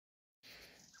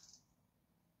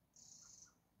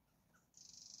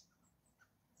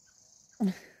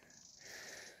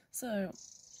So,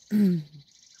 the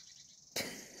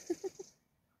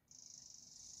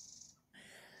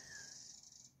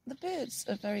birds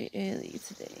are very early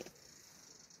today.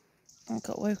 I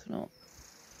got woken up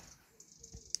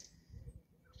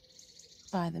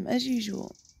by them as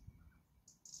usual.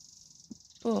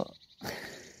 But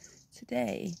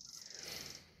today,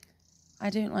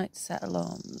 I don't like to set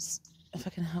alarms if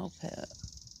I can help it.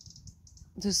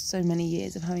 Just so many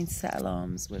years of having to set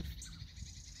alarms with,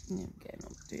 you know, getting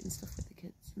up, doing stuff with the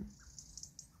kids.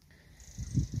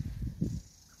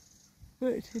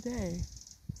 But today,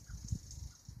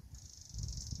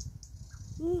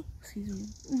 excuse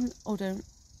me, oh don't,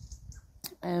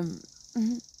 the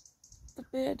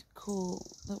bird call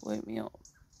that woke me up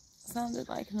sounded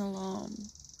like an alarm.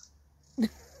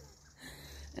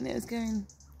 And it was going,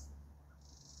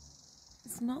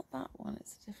 it's not that one,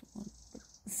 it's a different one, but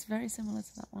it's very similar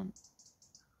to that one.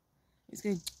 It was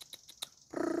going,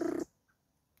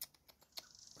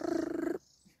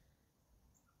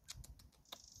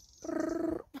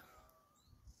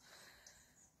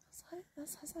 that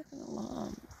sounds like an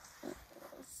alarm.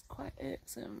 It's quite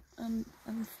irksome and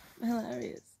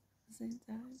hilarious at the same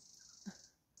time.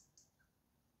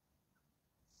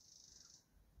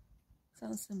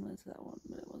 Sounds similar to that one,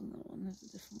 but it wasn't that one. There's a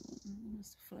different one. It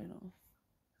must have flown off.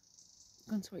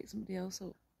 I'm going to wake somebody else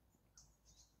up.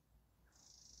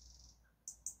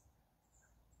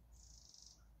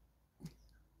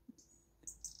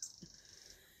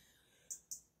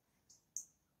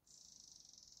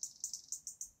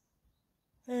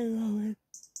 Hey, Rowan.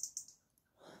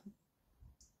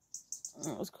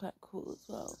 That was quite cool as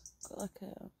well. Got like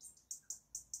a,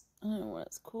 I don't know what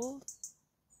it's called.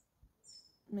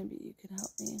 Maybe you could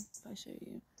help me if I show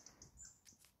you.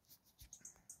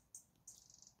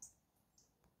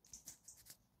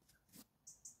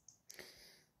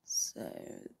 So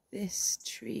this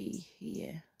tree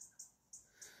here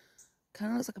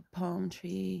kind of looks like a palm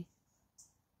tree,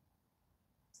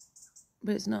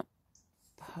 but it's not.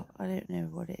 I don't know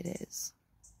what it is.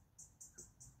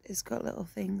 It's got little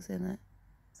things in it.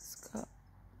 It's got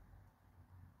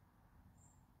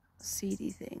seedy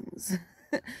things,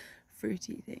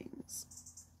 fruity things.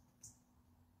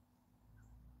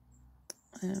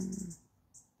 And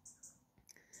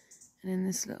in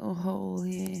this little hole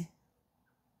here,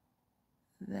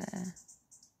 there.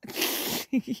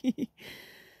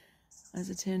 As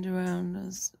I turned around, I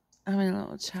was having a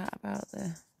little chat about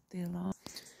the alarm.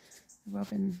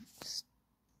 Robin just,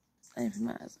 anything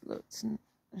matters, looked, and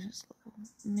there's just little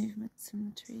movements in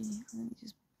the tree, and then he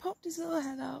just popped his little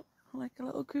head out like a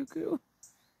little cuckoo.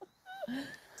 I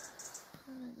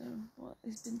don't know what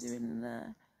he's been doing in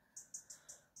there.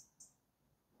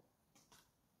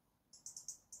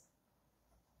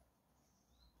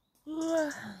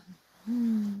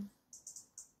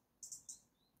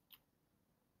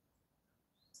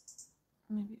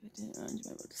 Maybe if I turn it around, you might be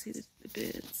able to see the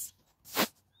birds.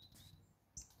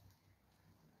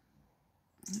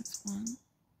 That's one.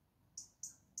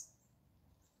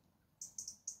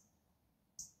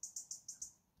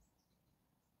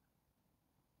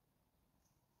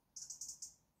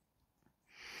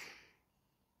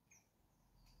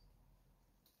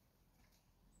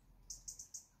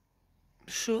 I'm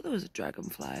sure there was a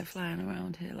dragonfly flying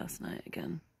around here last night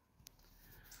again.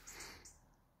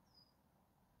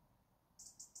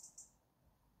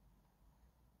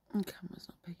 The camera's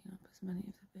not picking up as many of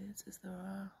the birds as there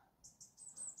are.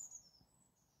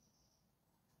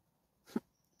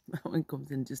 That one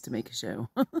comes in just to make a show.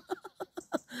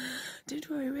 Don't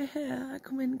worry, we're here.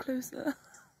 Come in closer.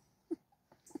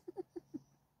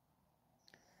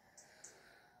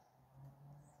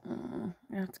 I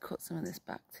have to cut some of this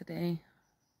back today.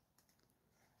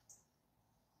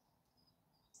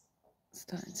 It's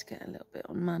starting to get a little bit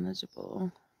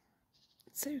unmanageable.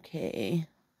 It's okay.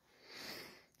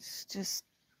 It's just,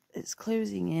 it's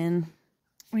closing in.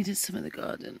 We did some of the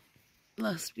garden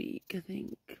last week, I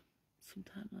think.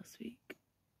 Sometime last week.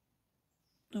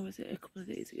 Or was it a couple of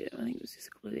days ago? I think it was just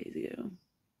a couple of days ago.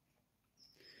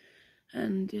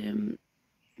 And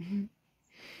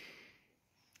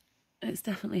it's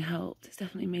definitely helped. It's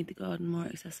definitely made the garden more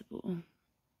accessible.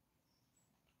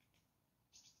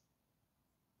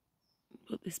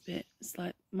 But this bit, it's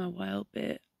like my wild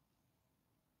bit.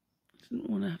 I didn't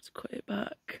want to have to cut it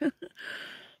back. But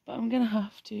I'm going to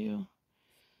have to.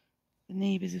 The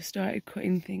neighbours have started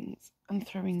cutting things and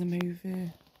throwing them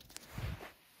over.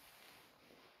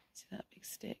 See that big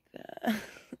stick there?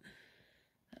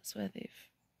 That's where they've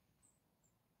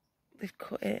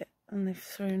cut it and they've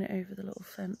thrown it over the little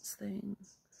fence thing.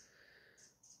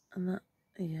 And that,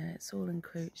 yeah, it's all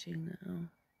encroaching now.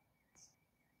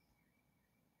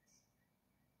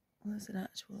 Well, there's an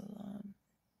actual alarm.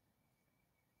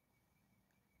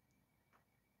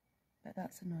 But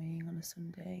that's annoying on a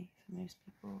Sunday for most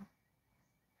people.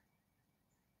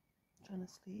 Trying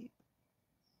to sleep.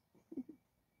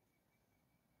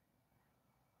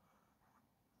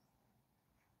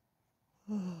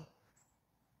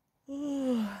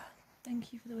 Oh,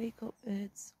 thank you for the wake up,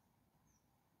 birds.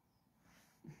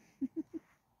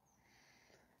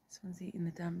 This one's eating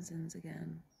the damsons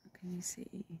again. Can you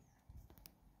see?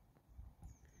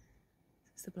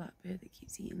 It's the blackbird that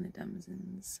keeps eating the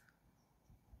damsons.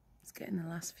 It's getting the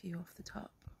last few off the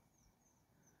top.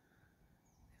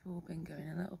 They've all been going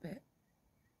a little bit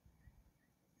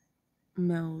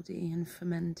mouldy and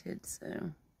fermented,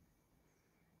 so.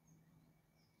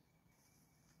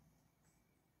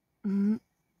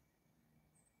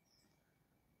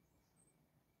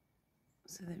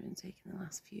 So they've been taking the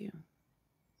last few.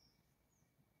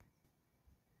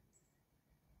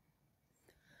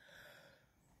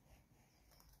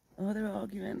 Oh, they're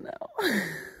arguing now.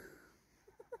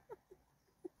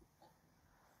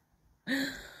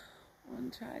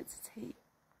 One tried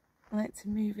to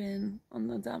move in on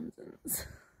the damsons.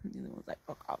 And the other one's like,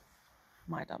 fuck off,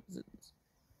 my damsons.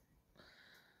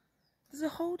 There's a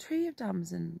whole tree of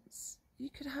damsons. You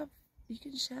can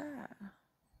share.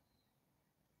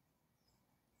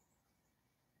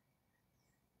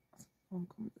 One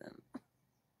comes in.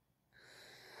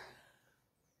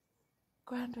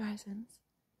 Grand risings.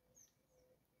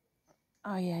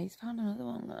 Oh yeah, he's found another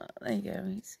one. There you go.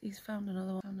 He's found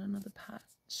another one. Found another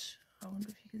patch. I wonder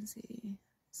if you can see.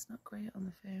 It's not great on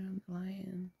the phone, the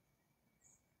lighting.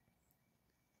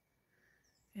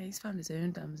 Yeah, he's found his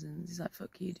own damsons. He's like,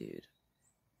 fuck you, dude.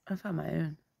 I found my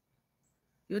own.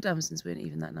 Your damsons weren't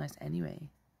even that nice anyway.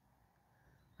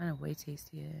 Mine are way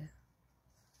tastier.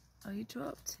 Oh, you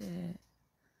dropped it.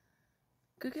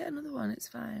 Go get another one, it's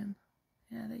fine.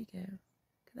 Yeah, there you go.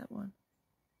 Get that one.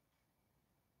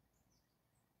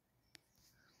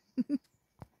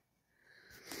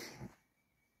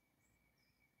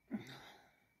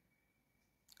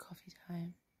 Coffee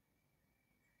time.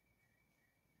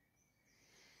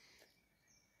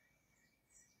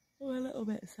 I'm a little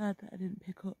bit sad that I didn't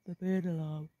pick up the bird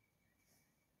alarm.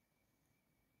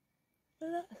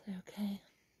 But that's okay.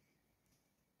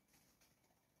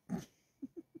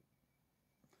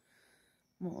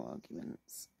 More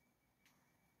arguments.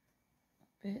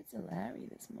 Birds are Larry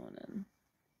this morning.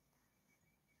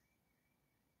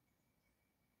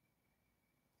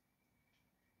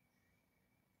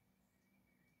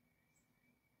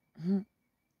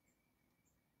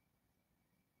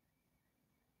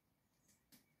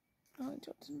 Oh, I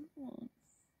dropped another one. I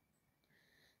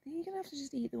think you're gonna have to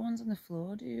just eat the ones on the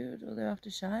floor, dude, or they're after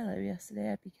Shiloh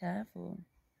yesterday. I'd be careful.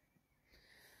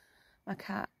 My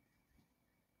cat,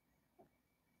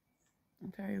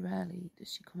 very rarely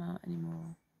does she come out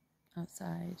anymore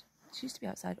outside. She used to be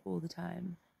outside all the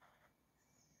time.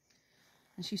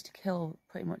 And she used to kill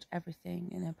pretty much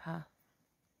everything in her path.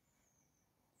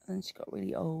 And then she got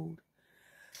really old.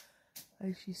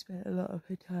 And she spent a lot of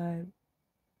her time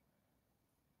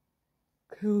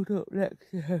curled up next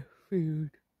to her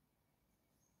food.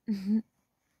 She'd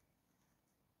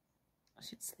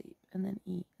sleep and then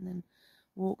eat and then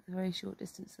walk the very short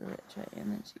distance to the litter tray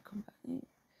and then she'd come back and eat.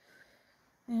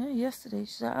 Yeah, yesterday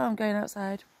she's like, oh, I'm going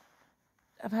outside.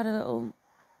 I've had a little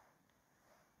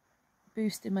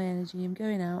boost in my energy. I'm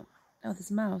going out. Oh,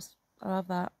 there's a mouse. I'll have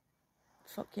that.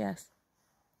 Fuck yes.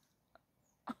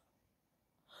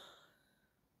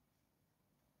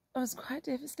 I was quite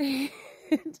devastated.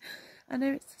 I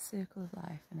know it's the circle of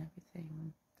life and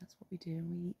everything. That's what we do.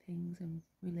 And we eat things and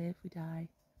we live, we die.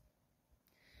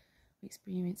 We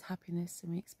experience happiness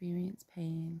and we experience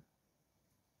pain.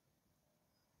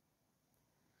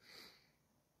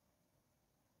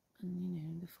 And, you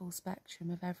know, the full spectrum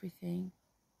of everything.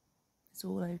 It's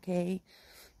all okay.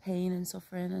 Pain and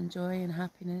suffering and joy and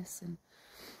happiness.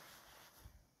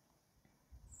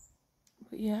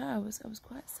 But yeah, I was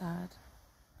quite sad.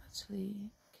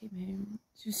 Actually, came home.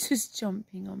 She was just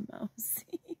jumping on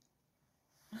Mousy.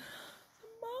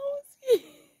 Mousy!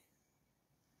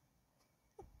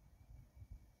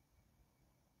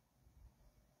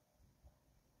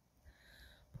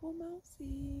 Poor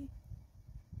Mousy.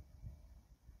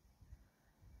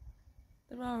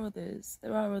 There are others.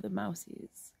 There are other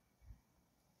mousies.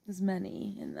 There's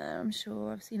many in there, I'm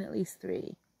sure. I've seen at least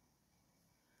 3.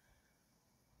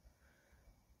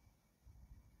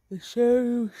 The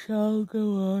show shall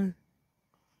go on.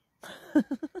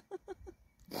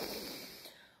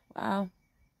 Wow.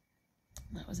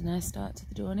 That was a nice start to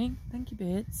the dawning. Thank you,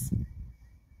 birds.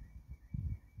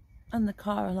 And the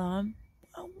car alarm.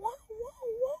 Oh, whoa, whoa,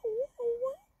 whoa, whoa,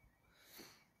 whoa.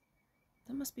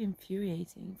 That must be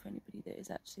infuriating for anybody that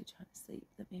is actually trying to sleep,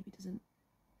 that maybe doesn't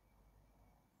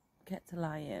get to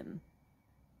lie in,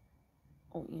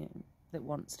 or, you know, that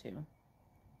wants to.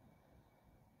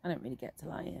 I don't really get to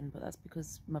lie in, but that's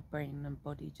because my brain and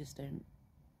body just don't.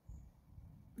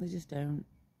 They just don't.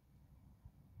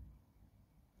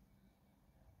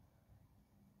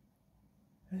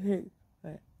 I think,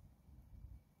 right,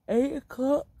 8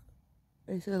 o'clock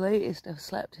is the latest I've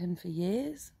slept in for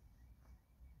years.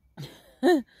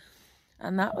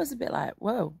 And that was a bit like,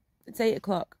 whoa, it's 8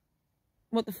 o'clock.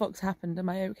 What the fuck's happened? Am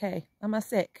I okay? Am I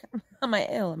sick? Am I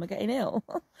ill? Am I getting ill?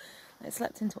 I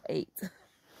slept until 8.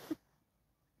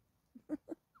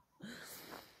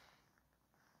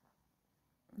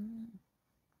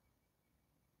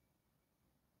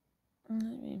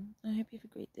 Anyway, I hope you have a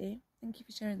great day. Thank you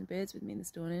for sharing the birds with me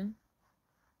this morning.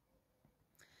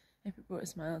 I hope it brought a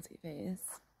smile to your face.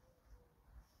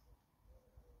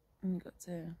 And you got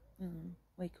to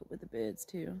wake up with the birds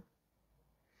too.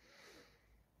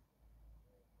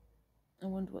 I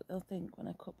wonder what they'll think when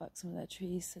I cut back some of their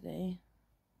trees today.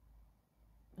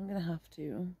 I'm going to have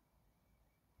to.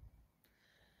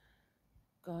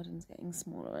 Garden's getting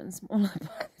smaller and smaller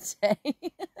by the day.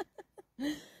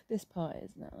 This part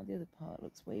is now. The other part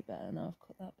looks way better now I've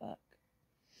cut that back.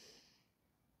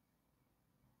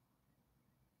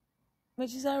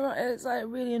 Which is ironic. It's like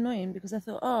really annoying because I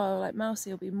thought, oh, like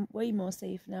Mousy will be way more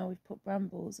safe now we've put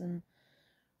brambles and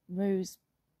rose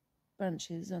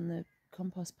branches on the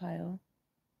compost pile.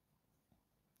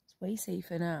 It's way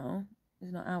safer now.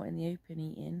 He's not out in the open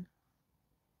eating.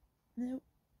 Nope.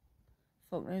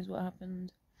 Fuck knows what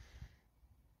happened.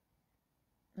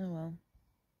 Oh well.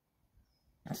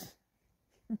 Hope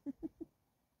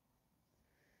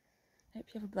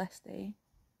you have a blessed day.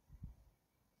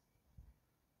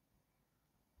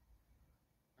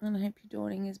 And I hope your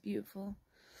dawning is beautiful.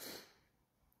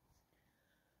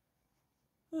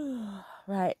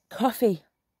 Right, coffee.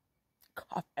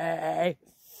 Coffee. I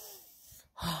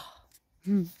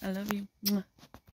love you.